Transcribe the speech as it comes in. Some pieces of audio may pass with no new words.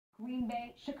Green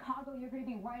Bay, Chicago, you're going to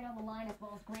be right on the line, as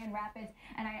well as Grand Rapids.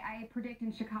 And I predict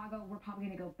in Chicago, we're probably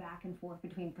going to go back and forth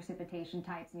between precipitation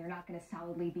types, and you're not going to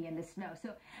solidly be in the snow.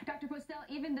 So, Dr. Postel,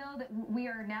 even though that we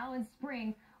are now in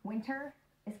spring, winter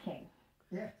is king.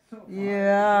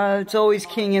 Yeah, it's always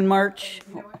king in March.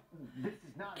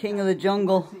 King of the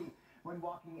jungle.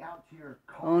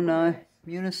 Oh no,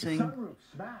 Munising.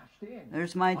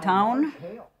 There's my town,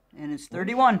 and it's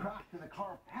 31.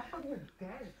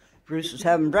 Bruce is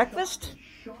having breakfast.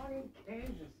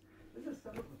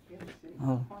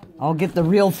 Oh, I'll get the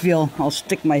real feel. I'll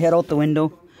stick my head out the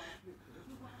window.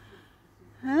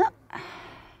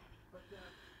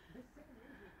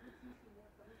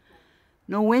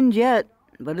 No wind yet,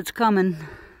 but it's coming.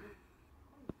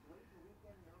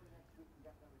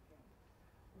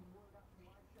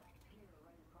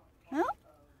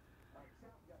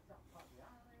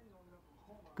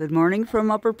 Good morning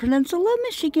from Upper Peninsula,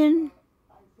 Michigan.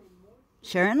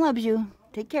 Sharon loves you.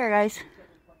 Take care, guys.